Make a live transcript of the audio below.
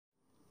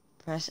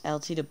Press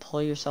LT to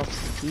pull yourself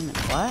to the demon.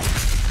 What?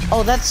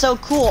 Oh, that's so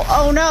cool.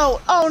 Oh no!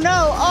 Oh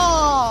no!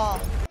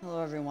 Oh!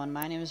 Hello everyone,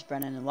 my name is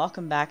Brennan and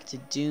welcome back to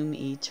Doom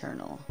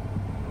Eternal.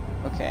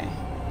 Okay.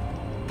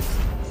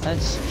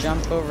 Let's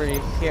jump over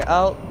to here.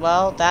 Oh,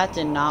 well, that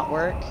did not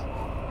work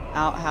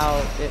out how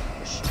it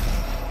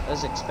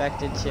was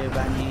expected to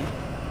by me.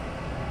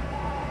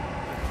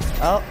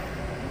 Oh.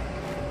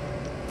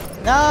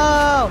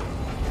 No!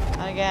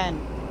 Not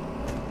again.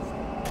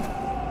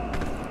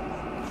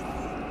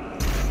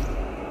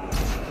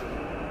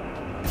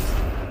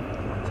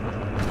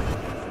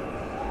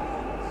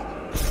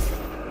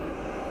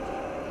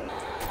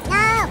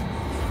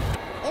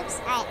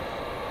 Alright.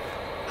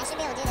 I should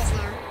be able to do this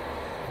now.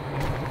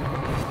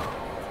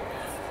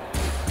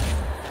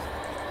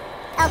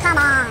 Oh, come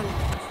on!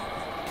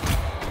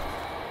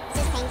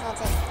 This is painful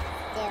to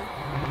do.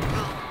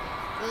 Alright.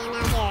 I am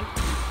now here.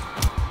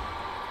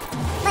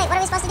 Wait, what are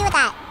we supposed to do with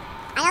that?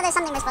 I know there's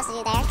something we're supposed to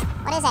do there.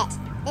 What is it?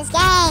 This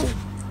game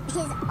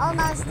is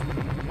almost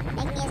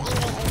making me as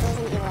angry as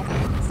losing evil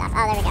with stuff.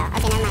 Oh, there we go.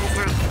 Okay, never mind, it's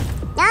not.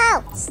 No!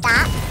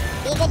 Stop!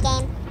 Be a good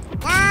game.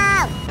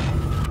 No!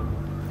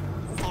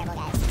 This is terrible,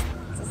 guys.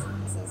 This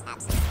is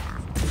absolutely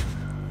awful.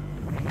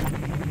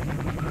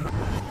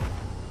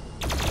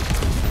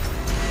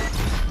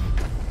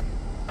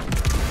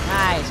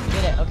 Nice, we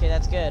did it. Okay,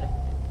 that's good.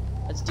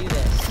 Let's do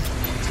this.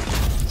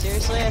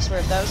 Seriously, I swear,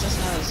 if that was just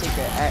another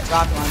secret. Alright,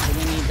 rocket launcher,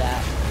 we need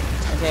that.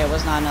 Okay, it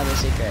was not another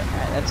secret.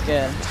 Alright, that's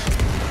good.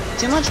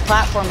 Too much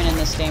platforming in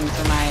this game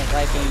for my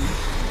liking.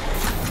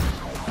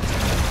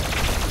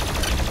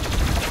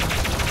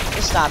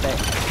 Just stop it.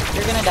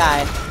 You're gonna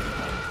die.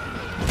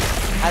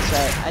 That's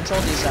right, I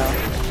told you so.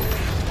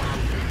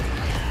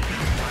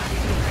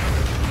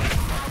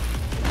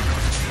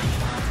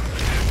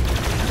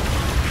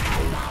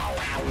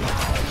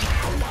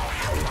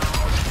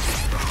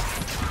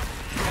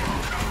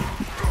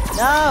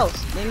 No!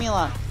 Leave me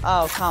alone.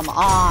 Oh, come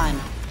on.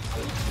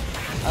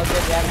 Oh,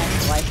 good, we have an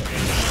extra life at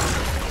least.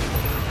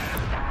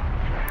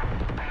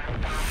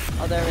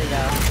 Oh, there we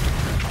go.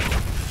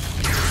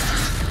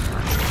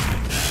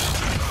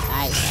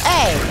 Nice.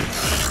 Hey!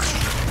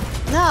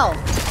 No!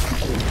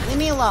 Leave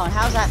me alone.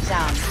 How's that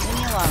sound? Leave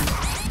me alone.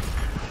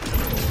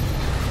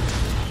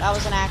 That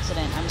was an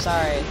accident. I'm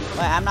sorry.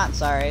 Well, I'm not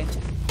sorry.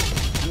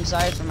 I'm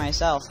sorry for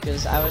myself,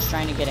 because I was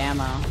trying to get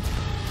ammo.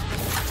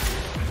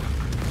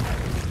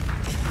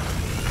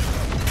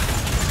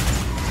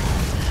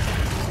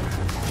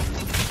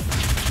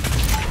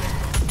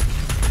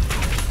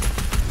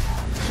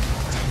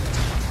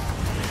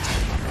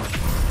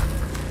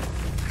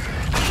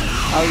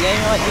 Oh yeah, you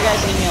know what? You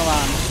guys leave me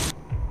alone.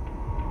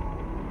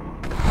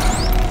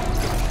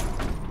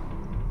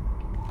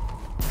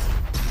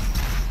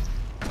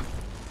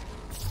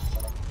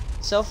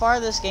 So far,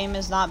 this game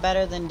is not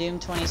better than Doom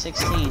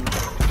 2016.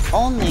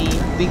 Only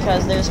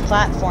because there's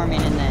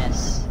platforming in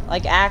this.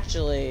 Like,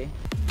 actually.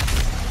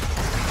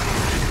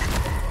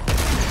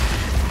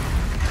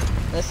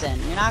 Listen,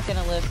 you're not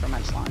gonna live for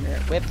much longer.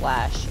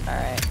 Whiplash.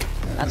 Alright.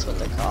 That's what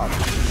they're called.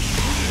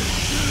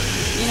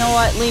 You know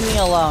what? Leave me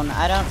alone.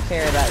 I don't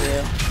care about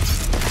you.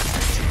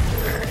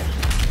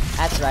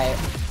 That's right.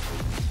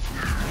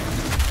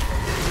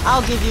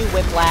 I'll give you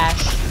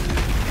whiplash.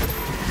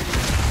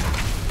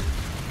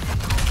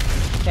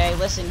 Okay,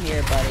 listen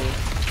here, buddy.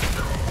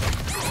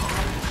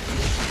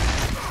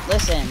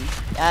 Listen.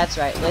 That's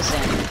right,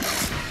 listen.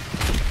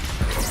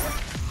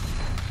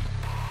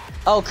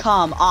 Oh,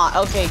 come on.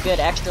 Okay, good.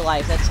 Extra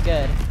life. That's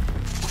good.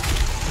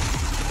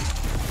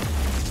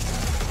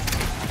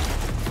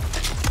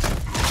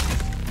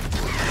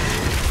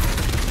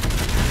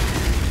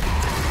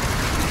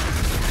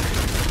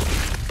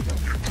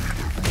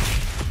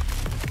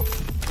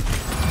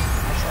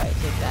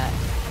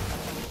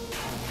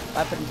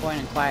 Weapon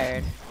point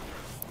acquired.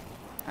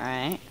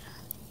 Alright.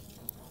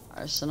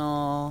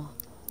 Arsenal.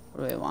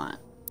 What do we want?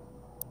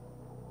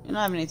 We don't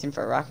have anything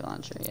for a rocket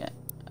launcher yet.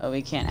 Oh,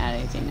 we can't add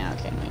anything now,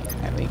 can we?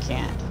 Alright, we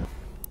can't.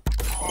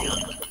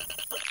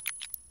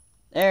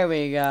 There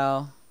we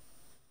go.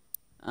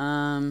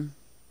 Let's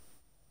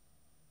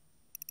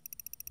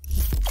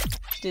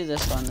do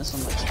this one. This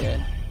one looks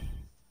good.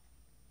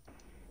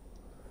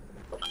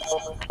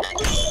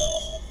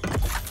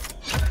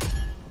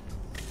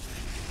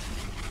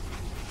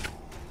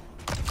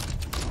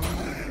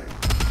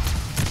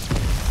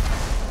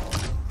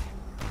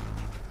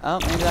 Oh,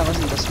 maybe that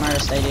wasn't the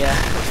smartest idea.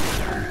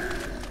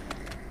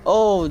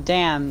 Oh,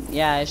 damn.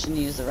 Yeah, I shouldn't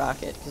use the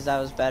rocket, because that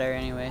was better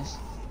anyways.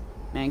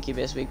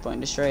 Mancubus, weak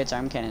point. Destroy its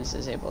arm cannons,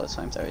 disable its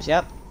flamethrowers.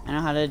 Yep. I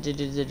know how to do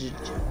the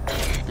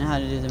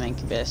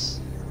Mancubus.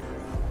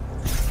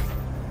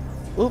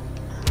 Whoop.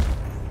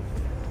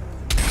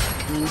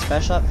 Anything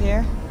special up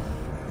here?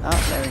 Oh,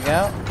 there we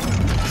go.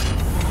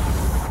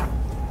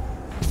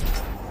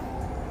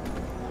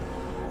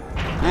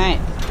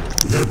 Alright.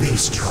 The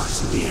beast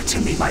draws near to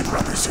me, my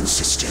brothers and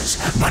sisters,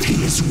 but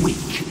he is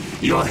weak.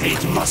 Your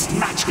hate must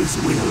match his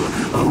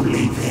will.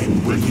 Only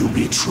then will you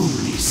be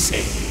truly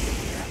saved.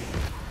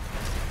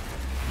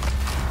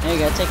 There you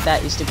go, take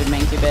that, you stupid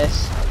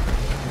Mancubus.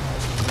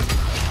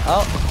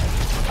 Oh.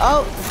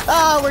 Oh!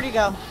 Oh, where'd he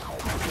go?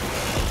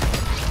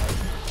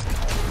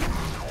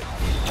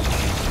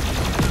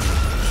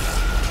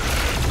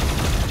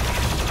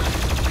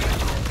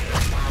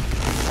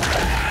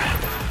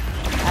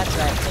 That's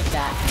right, take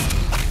that.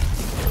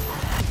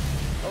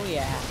 Oh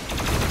yeah.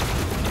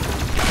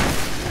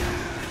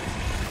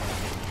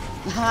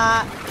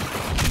 Ha!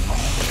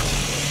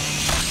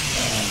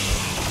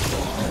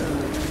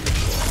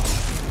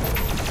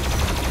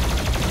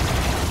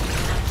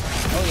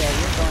 Oh yeah,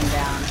 you're going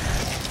down.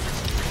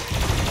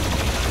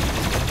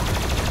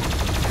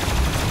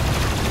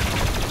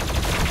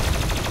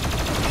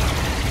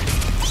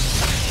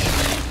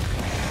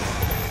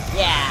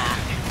 Yeah.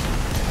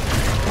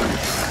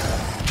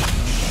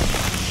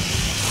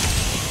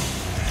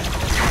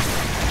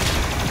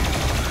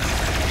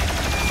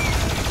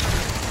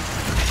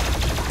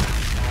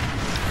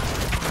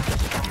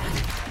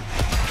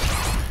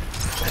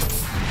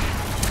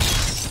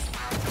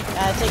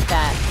 Take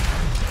that.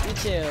 You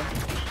too.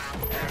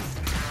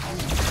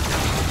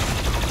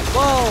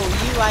 Whoa,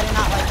 you, I do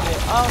not like you.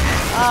 Oh,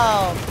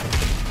 oh.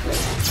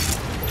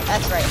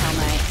 That's right, Hell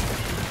Knight.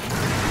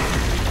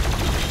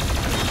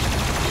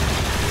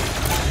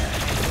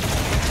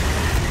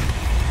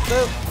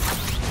 Boop.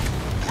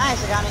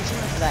 Nice, I got an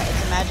achievement for that.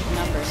 It's a magic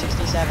number,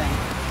 67.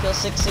 Kill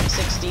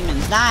 666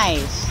 demons.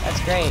 Nice.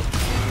 That's great.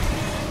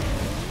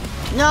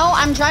 No,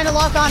 I'm trying to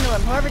lock onto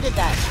him. Whoever did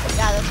that.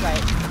 Yeah, that's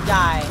right.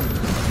 Die.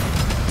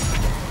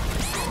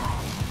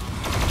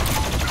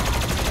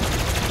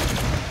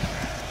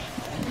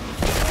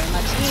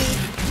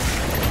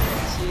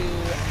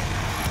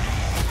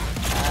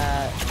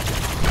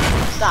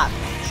 Stop.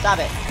 Stop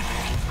it.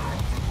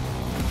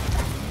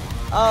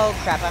 Oh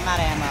crap, I'm out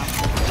of ammo.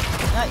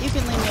 No, you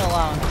can leave me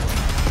alone.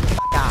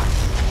 Fuck off.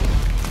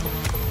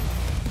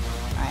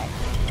 Alright.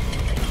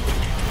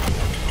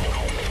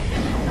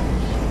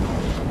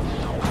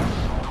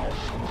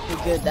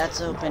 Okay, good,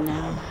 that's open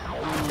now.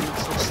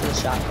 Let's switch to the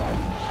shotgun.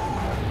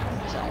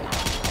 Sorry.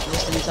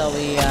 Just until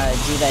we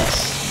do this.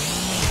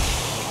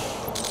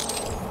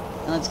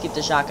 And let's keep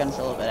the shotgun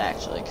for a little bit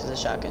actually, because the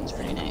shotgun's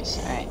pretty nice.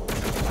 Alright.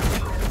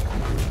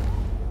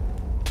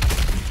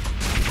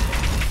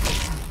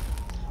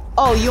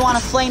 Oh, you want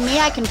to flame me?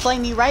 I can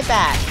flame you right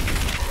back.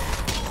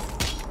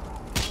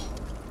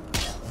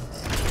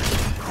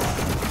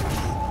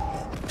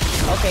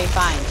 Okay,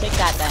 fine. Take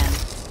that then.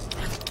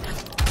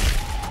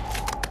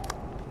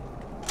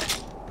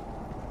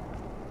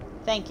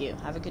 Thank you.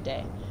 Have a good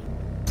day.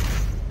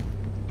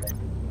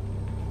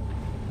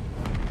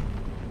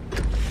 I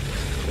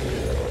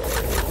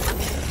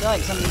feel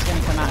like something's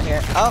gonna come out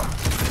here. Oh!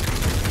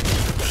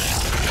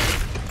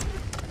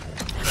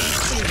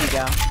 Here we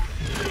go.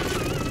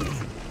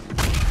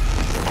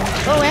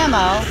 Oh,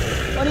 ammo?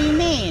 What do you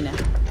mean?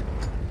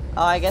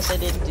 Oh, I guess I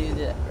didn't do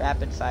the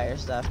rapid fire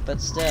stuff,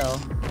 but still.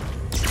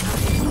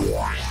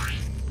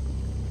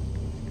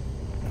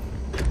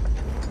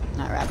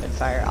 Not rapid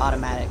fire,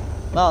 automatic.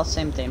 Well,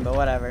 same thing, but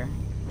whatever.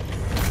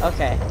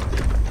 Okay.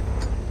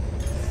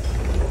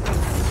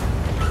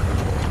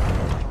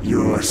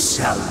 Your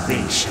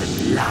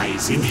salvation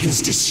lies in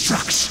his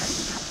destruction.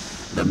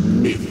 The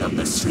myth of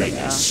the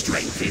Slayer's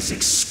strength is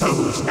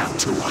exposed now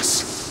to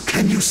us.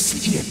 Can you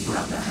see it,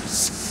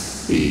 brothers?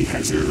 He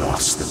has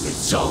lost the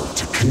resolve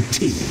to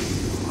continue.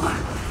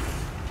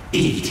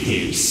 Eat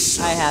his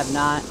soul. I have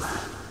not.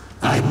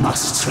 I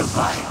must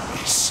survive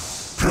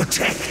this.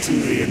 Protect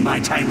me in my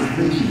time of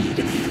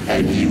need,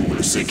 and you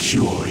will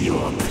secure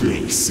your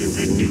place in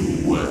the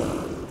new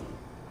world.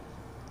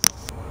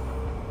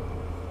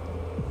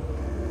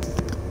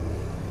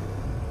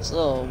 It's a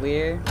little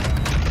weird.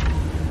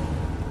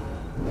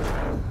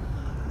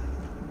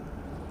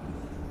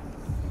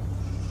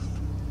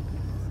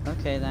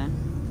 Okay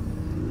then.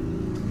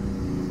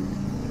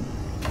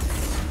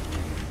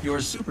 Your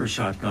super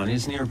shotgun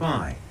is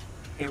nearby.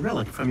 A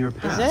relic from your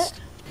past. Is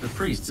it? The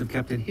priests have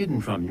kept it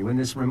hidden from you in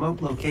this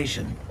remote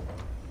location.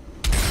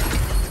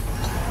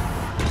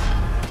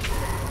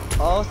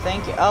 Oh,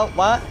 thank you. Oh,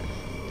 what?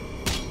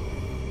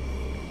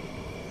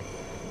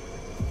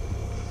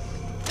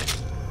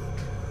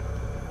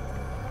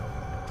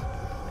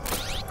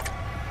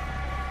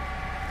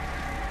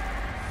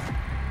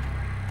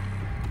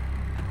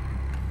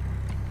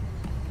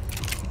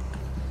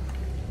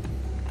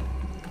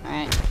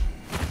 Alright.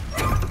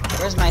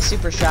 Where's my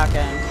super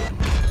shotgun?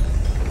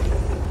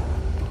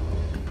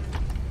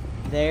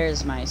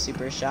 There's my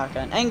super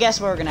shotgun. And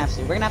guess what we're gonna have to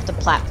do? We're gonna have to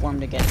platform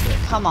to get to it.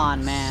 Come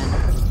on, man.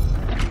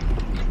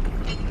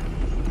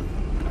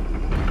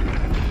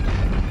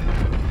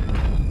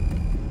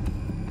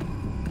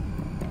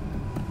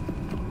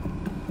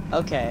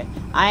 Okay.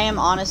 I am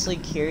honestly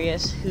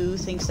curious who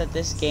thinks that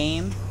this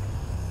game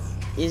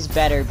is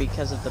better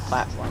because of the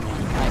platforming.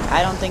 Like,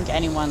 I don't think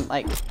anyone,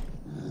 like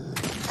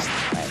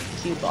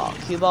cue ball.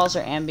 Cue balls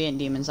are ambient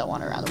demons that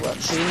wander around the world.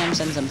 Shooting them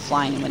sends them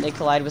flying, and when they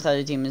collide with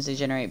other demons, they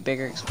generate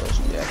bigger explosions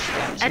and do extra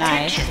damage.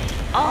 Attention,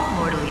 nice. all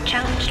mortally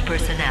challenged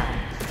personnel.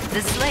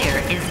 The Slayer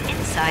is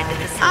inside the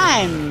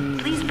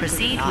facility. Please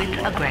proceed with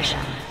aggression.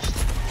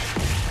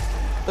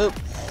 Boop.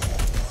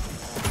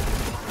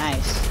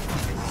 Nice.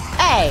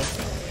 Hey!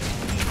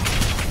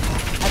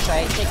 That's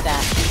right, take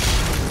that.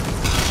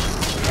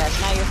 Yes,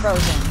 now you're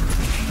frozen.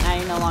 Now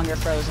you're no longer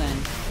frozen.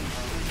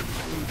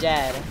 You're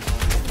dead.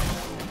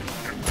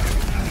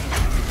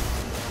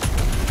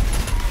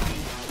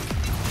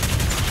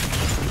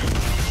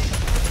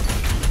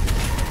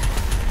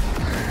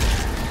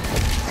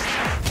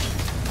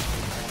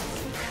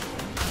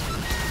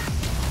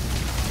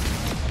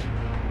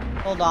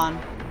 Hold on.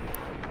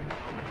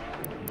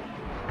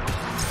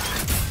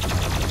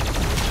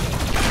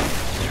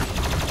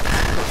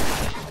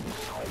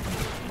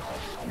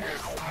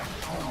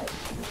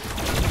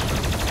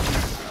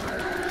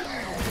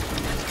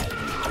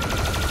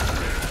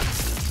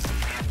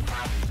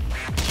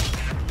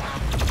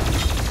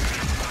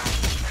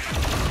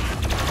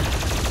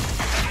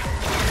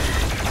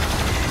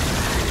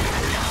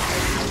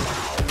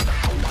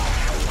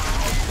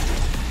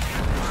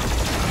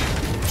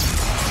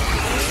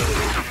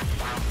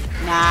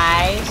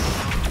 Nice.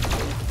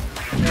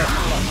 Here,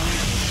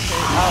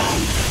 oh,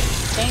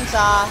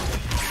 chainsaw.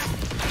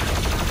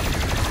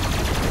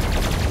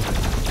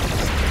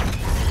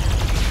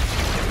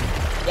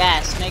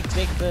 Yes, make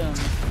big boom.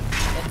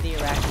 Get the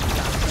arachnid.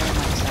 Very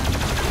much sound.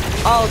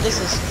 Oh, this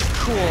is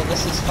cool.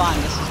 This is fun.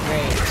 This is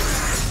great.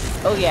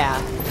 Oh yeah.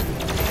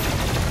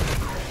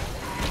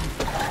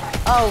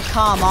 Oh,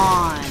 come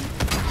on.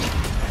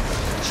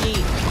 Cheat.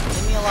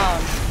 Leave me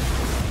alone.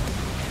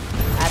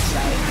 That's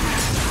right.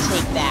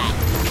 Take that.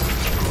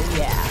 Oh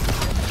yeah.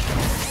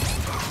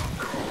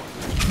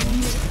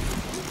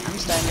 I'm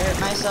starting to hurt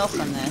myself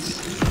from this.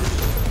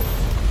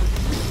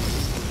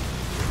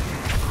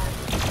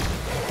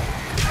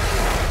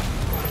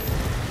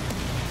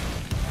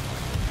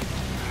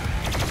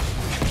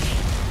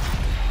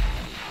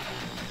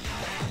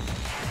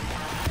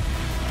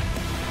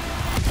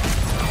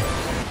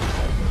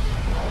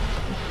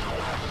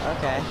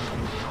 Okay.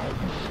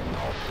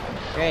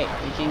 Great,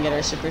 we can get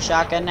our super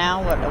shotgun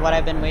now, what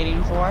I've been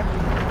waiting for.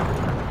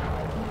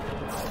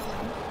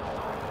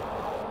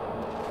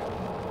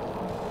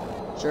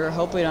 Sure,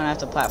 hope we don't have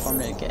to platform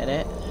to get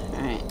it.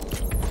 Alright.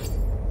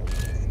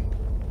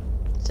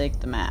 Take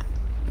the map.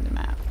 The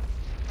map.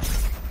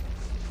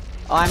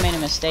 Oh, I made a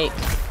mistake.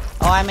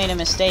 Oh, I made a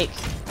mistake.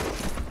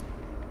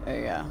 There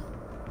you go.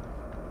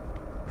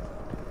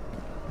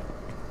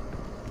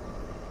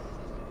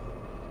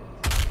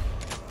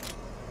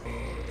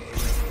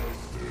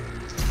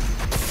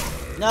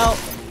 No.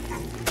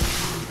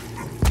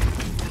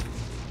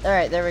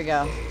 Alright, there we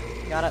go.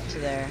 Got up to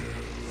there.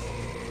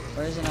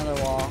 Where's another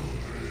wall?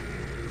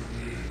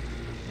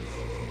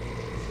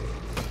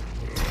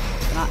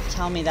 Do not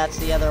tell me that's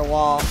the other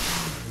wall.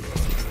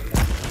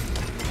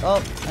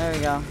 Oh, there we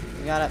go.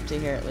 We got up to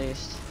here at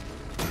least.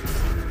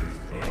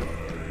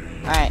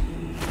 Alright.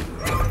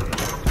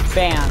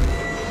 Bam.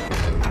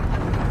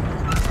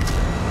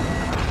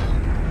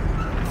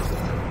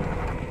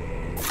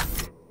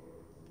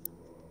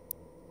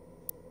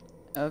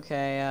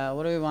 Okay,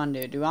 what do we want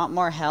to do? Do we want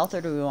more health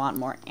or do we want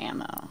more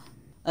ammo?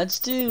 Let's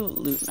do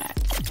loot mag.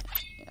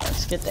 Yeah,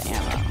 let's get the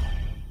ammo.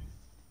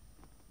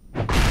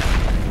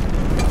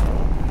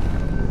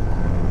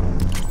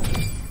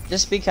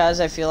 Just because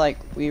I feel like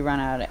we run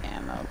out of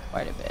ammo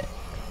quite a bit.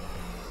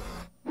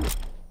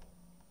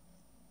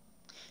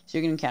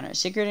 Secret encounters.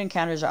 Secret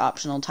encounters are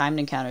optional, timed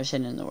encounters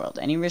hidden in the world.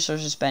 Any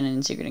resources spent in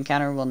a secret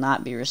encounter will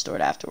not be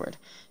restored afterward.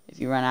 If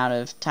you run out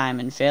of time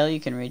and fail, you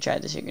can retry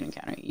the secret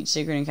encounter. Each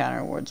secret encounter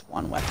awards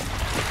one weapon.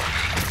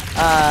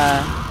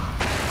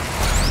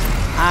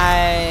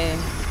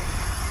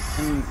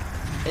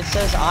 It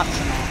says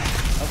optional.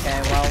 Okay,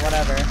 well,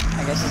 whatever.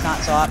 I guess it's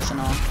not so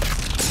optional.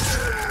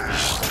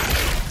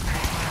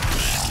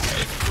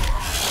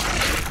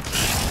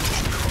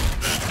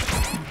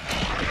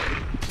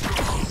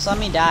 Just let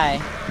me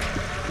die.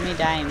 Let me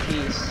die in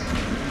peace.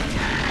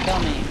 Kill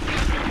me.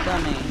 Kill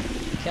me.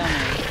 Kill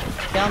me.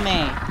 Kill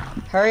me.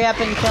 Hurry up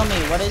and kill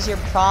me. What is your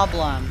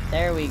problem?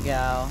 There we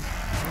go.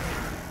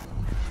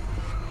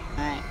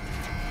 Alright.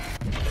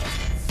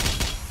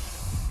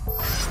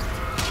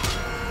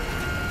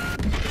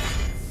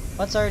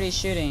 What's already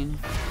shooting?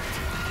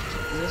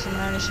 Is this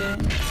someone already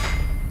shooting?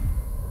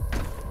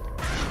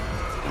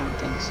 I don't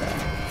think so.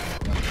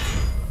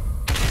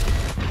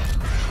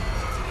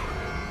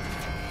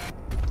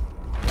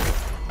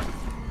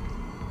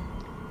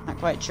 Not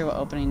quite sure what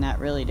opening that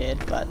really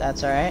did, but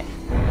that's alright.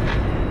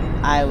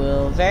 I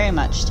will very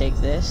much take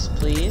this,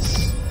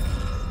 please.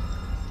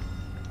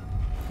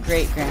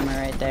 Great grammar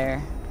right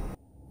there.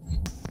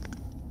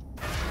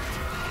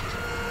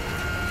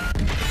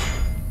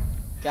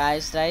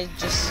 Guys, did I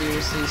just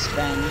seriously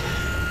spend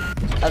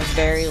a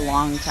very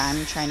long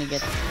time trying to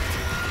get...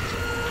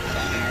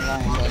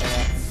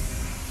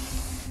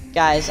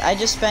 Guys, I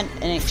just spent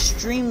an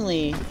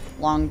extremely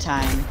long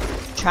time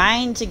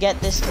trying to get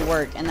this to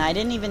work, and I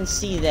didn't even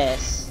see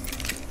this.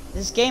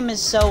 This game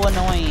is so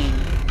annoying.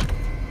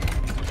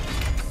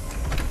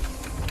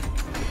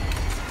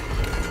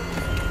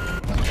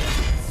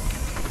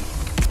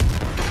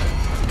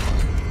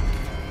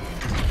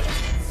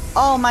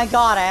 Oh my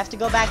god, I have to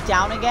go back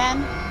down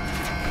again?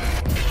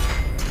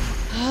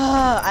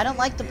 I don't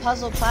like the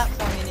puzzle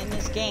platforming in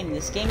this game.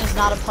 This game is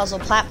not a puzzle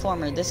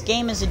platformer. This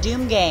game is a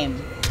Doom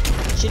game.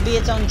 It should be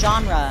its own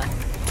genre.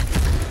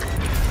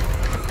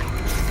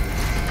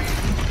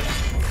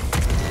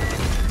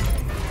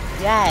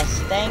 Yes,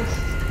 thanks.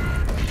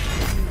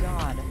 Oh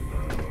God.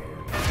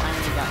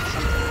 Finally got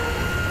something.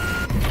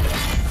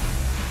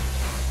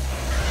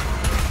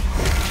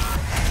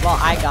 Well,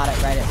 I got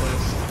it right at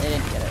least. They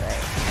didn't get it right.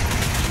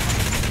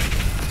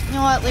 You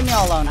know what? Leave me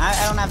all alone. I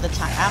don't have the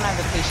time. I don't have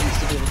the patience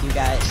to do with you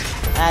guys.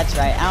 That's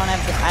right. I don't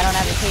have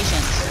the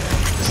patience.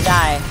 Just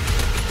die.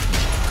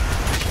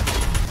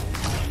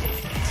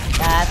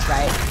 That's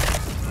right.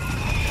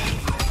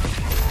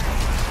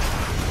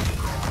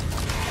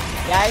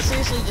 Yeah, I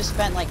seriously just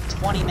spent like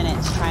 20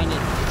 minutes trying to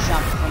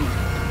jump from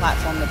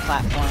platform to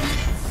platform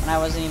when I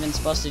wasn't even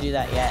supposed to do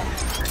that yet.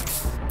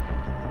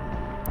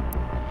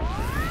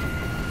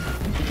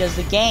 Because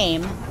the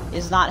game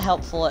is not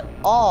helpful at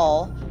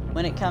all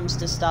when it comes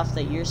to stuff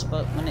that you're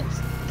when it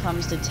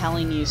comes to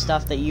telling you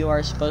stuff that you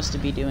are supposed to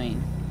be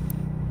doing.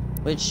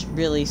 Which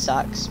really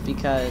sucks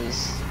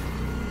because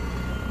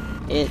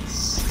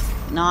it's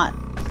not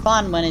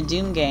fun when a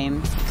Doom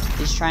game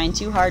is trying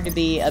too hard to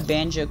be a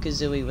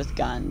Banjo-Kazooie with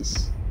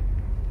guns.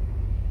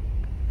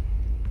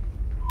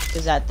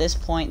 Because at this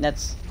point,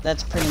 that's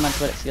pretty much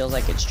what it feels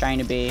like it's trying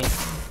to be.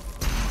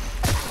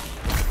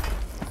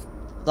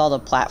 With all the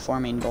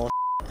platforming bullshit.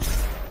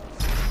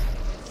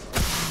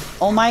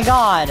 Oh my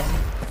God!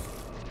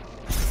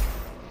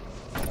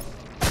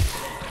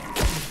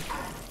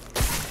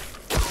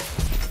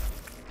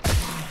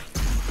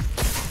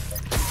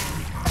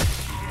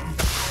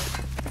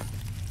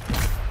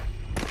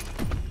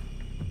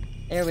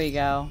 There we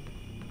go.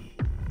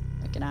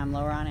 Look, and I'm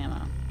lower on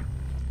ammo.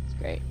 It's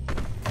great.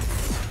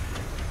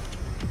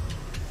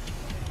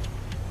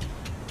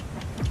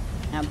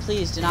 Now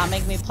please do not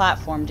make me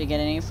platform to get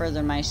any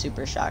further in my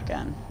super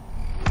shotgun.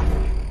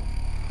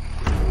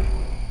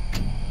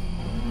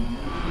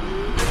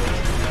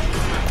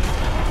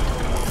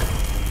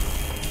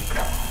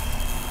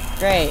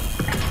 Great.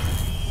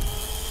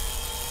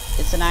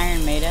 It's an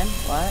Iron Maiden?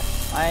 What?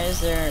 Why is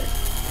there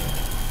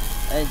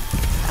a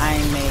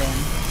Iron Maiden?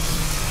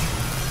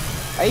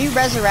 Are you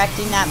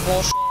resurrecting that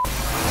bullshit?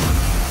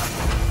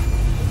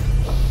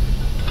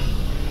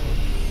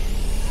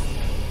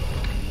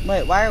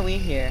 Wait, why are we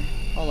here?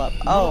 Hold up.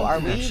 Oh, are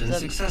we the...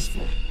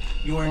 successful.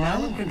 You are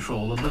now in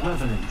control of the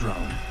Revenant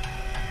drone.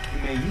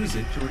 You may use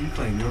it to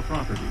reclaim your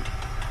property.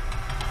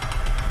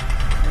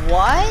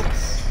 What?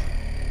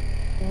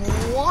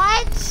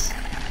 What?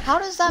 How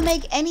does that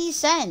make any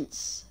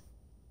sense?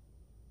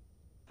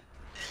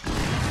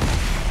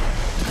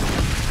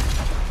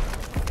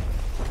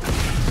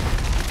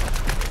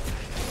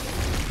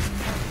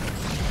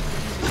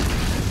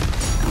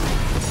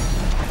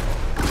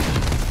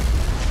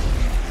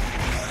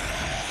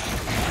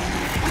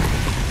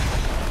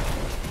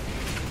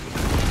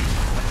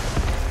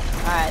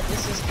 Alright,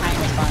 this is kind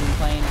of fun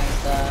playing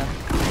as the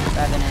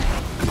Revenant.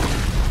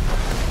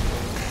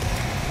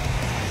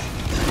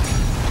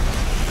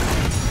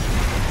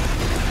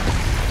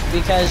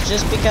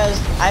 Because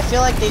I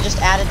feel like they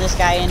just added this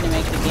guy in to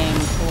make the game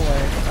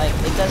cooler. Like,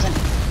 it doesn't...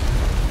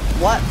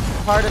 What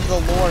part of the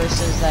lore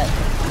says that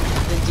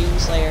the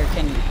Doomslayer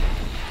can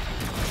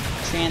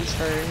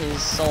transfer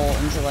his soul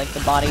into, like,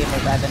 the body of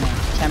a Revenant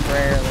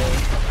temporarily?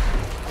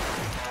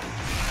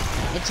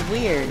 It's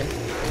weird.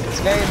 It's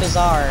very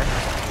bizarre.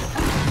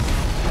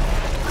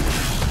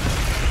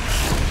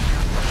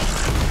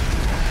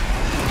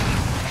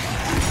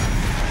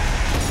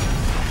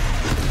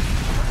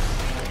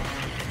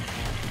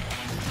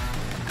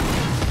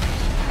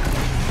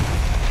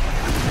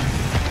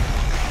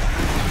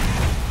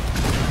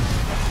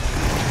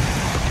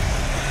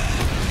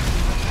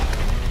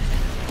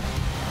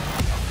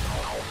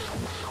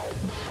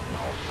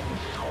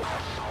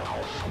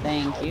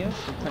 Thank you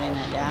for putting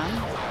that down.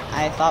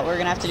 I thought we were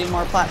gonna have to do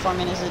more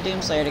platforming as the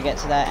Doomslayer to get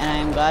to that, and I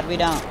am glad we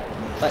don't.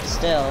 But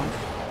still.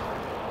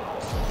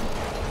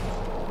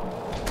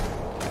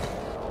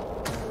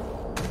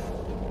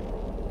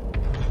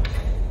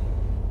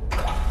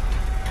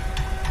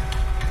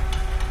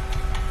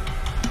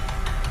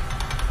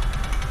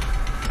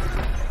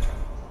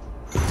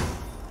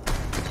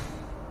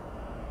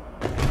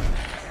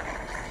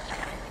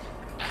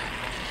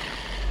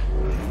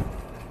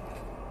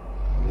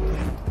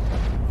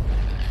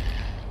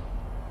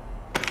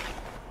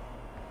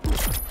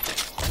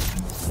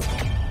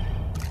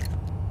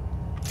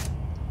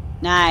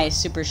 Nice,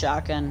 super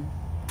shotgun.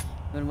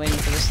 I've been waiting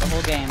for this the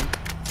whole game.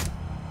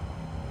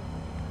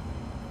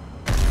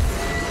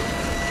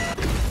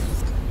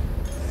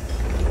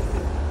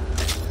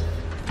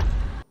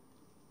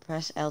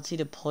 Press LT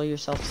to pull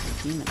yourself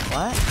to the demon.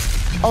 What?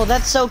 Oh,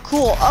 that's so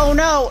cool. Oh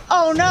no!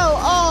 Oh no!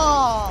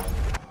 Oh!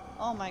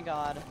 Oh my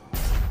god.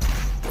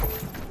 There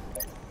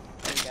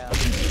we go.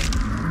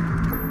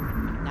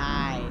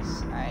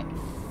 Nice. Alright.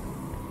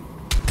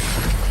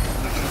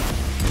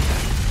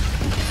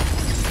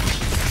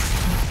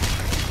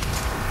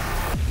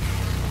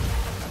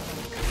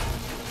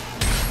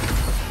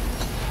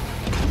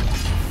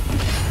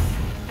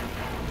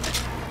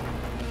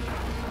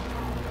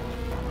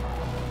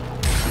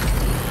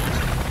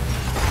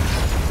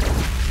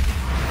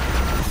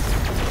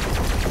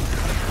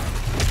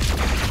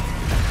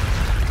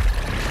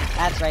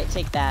 That's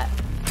right, take that.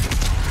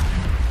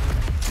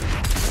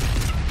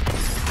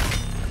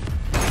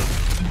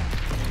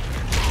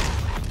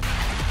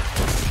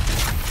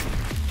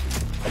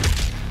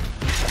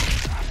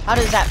 How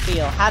does that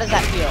feel? How does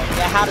that feel?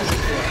 Yeah, how does it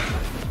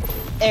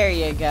feel? There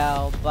you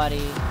go,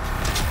 buddy.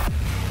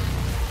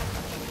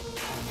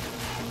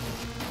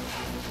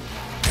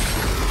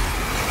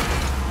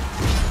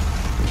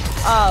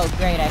 Oh,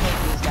 great, I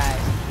hate these guys.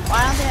 Well,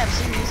 I don't think I've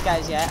seen these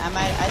guys yet. I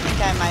think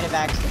I might have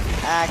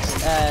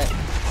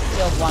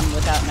killed one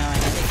without knowing.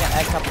 I think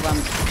a couple of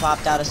them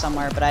popped out of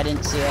somewhere, but I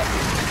didn't see it.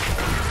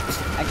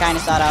 I kind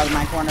of thought I was in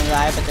my corner of the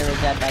eye, but they were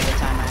dead by the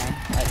time I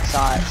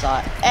saw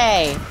it.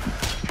 Hey!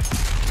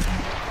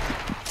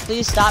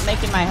 Please stop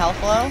making my health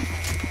low.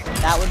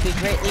 That would be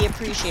greatly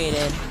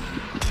appreciated.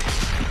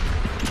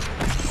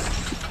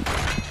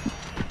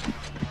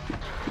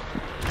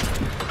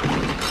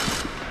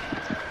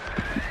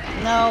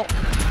 No.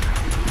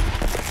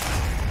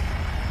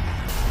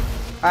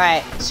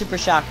 Alright, super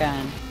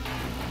shotgun.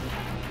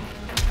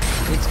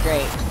 It's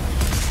great.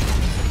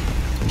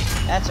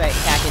 That's right,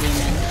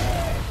 Cacodemon.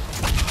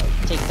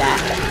 Take that.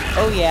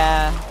 Oh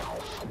yeah.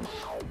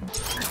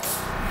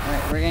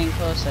 Alright, we're getting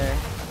closer.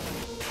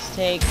 Let's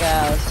take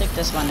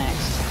this one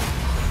next.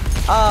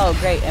 Oh,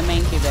 great, a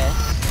Mancubus.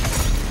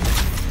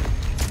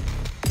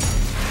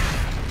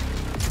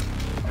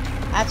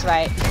 That's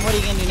right. What are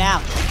you gonna do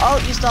now? Oh,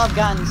 you still have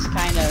guns,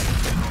 kind of.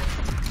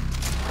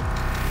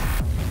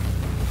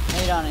 No,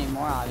 you don't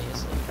anymore,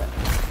 obviously, but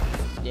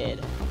you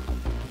did.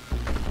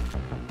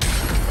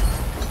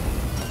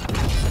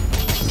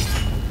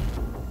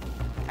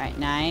 Alright,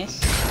 nice.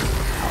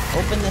 I'll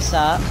open this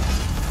up.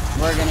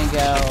 We're gonna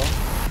go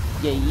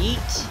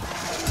yeet.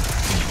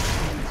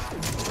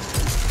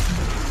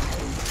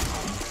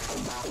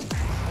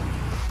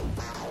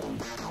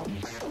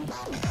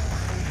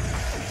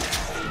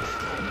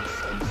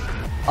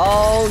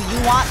 Oh, you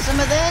want some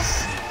of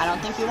this? I don't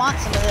think you want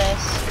some of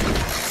this.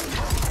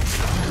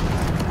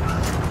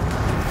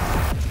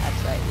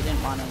 That's right, you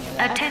didn't want any of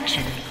that.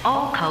 Attention,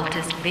 all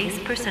cultist base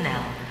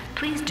personnel.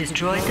 Please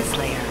destroy the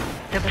Slayer.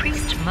 The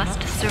priest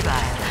must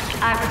survive.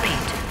 I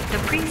repeat, the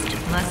priest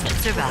must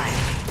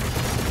survive.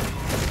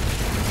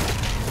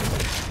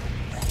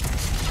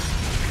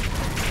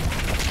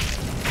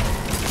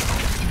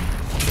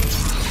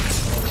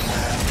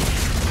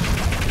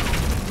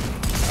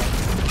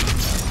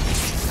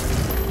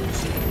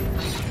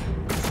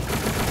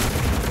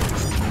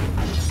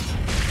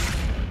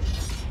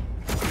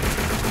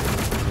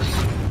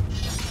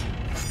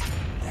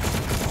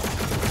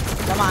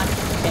 Come on,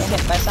 get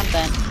hit by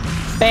something.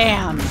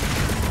 Bam!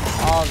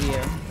 All of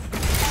you.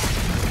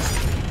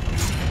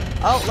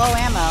 Oh, low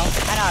ammo.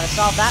 I know how to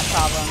solve that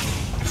problem.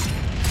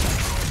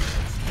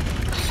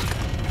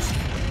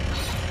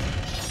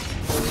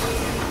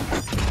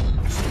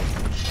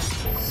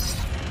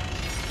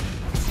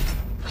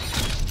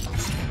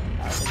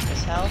 I'll take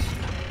this health.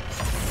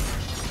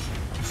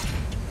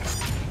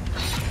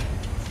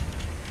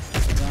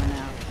 Where's it going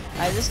now?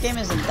 Alright, this game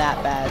isn't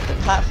that bad. The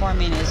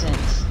platforming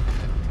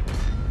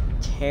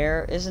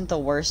isn't the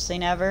worst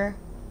thing ever,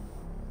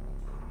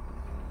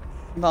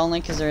 but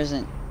only because there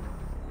isn't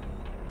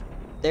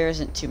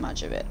too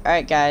much of it.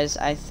 Alright guys,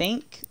 I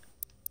think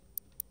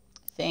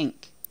we're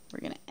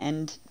gonna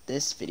end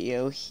this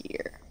video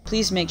here.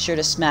 Please make sure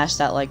to smash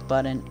that like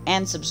button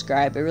and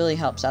subscribe. It really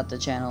helps out the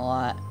channel a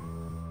lot.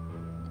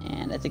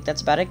 And I think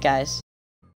that's about it, guys.